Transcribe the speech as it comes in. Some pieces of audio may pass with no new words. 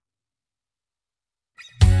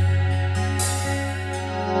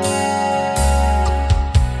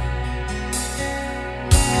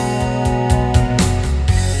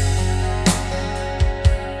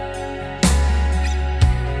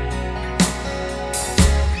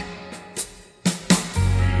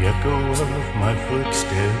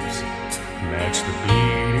footsteps match the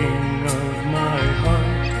beating of my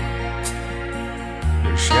heart.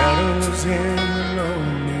 There's shadows in the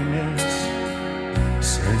loneliness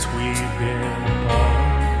since we've been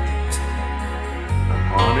apart. I'm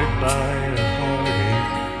haunted by a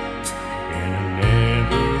heartache in a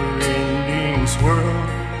never-ending swirl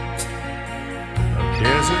of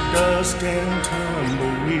desert dust and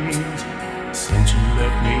tumbleweeds since you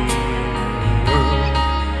left me in the world.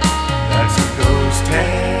 That's a ghost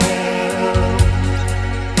town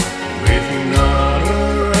with you not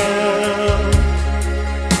around.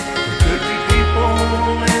 There could be people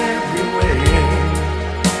everywhere,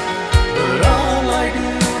 but all I do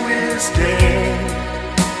is stare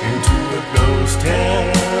into a ghost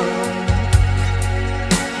town.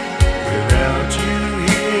 Without you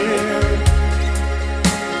here,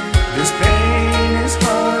 this pain is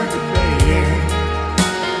hard to bear.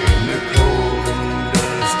 In the cold and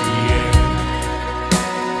dusty air,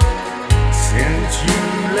 since you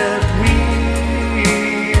left me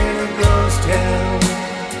in a ghost town,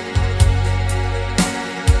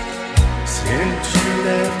 since you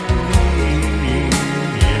left me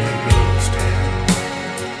in a ghost town.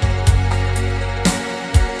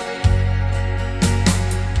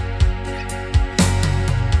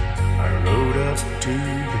 I rode up to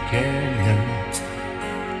the canyon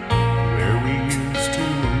where we used to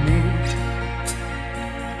meet,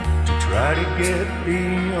 to try to get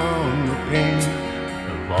beyond the pain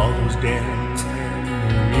of all those damn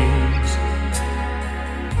memories.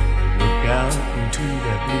 Look out into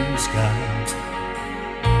that blue sky.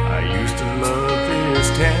 I used to love this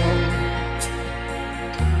town,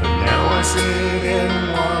 but now I sit and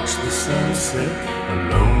watch the sunset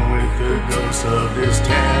alone with the ghosts of this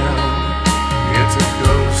town. It's a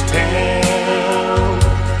ghost town.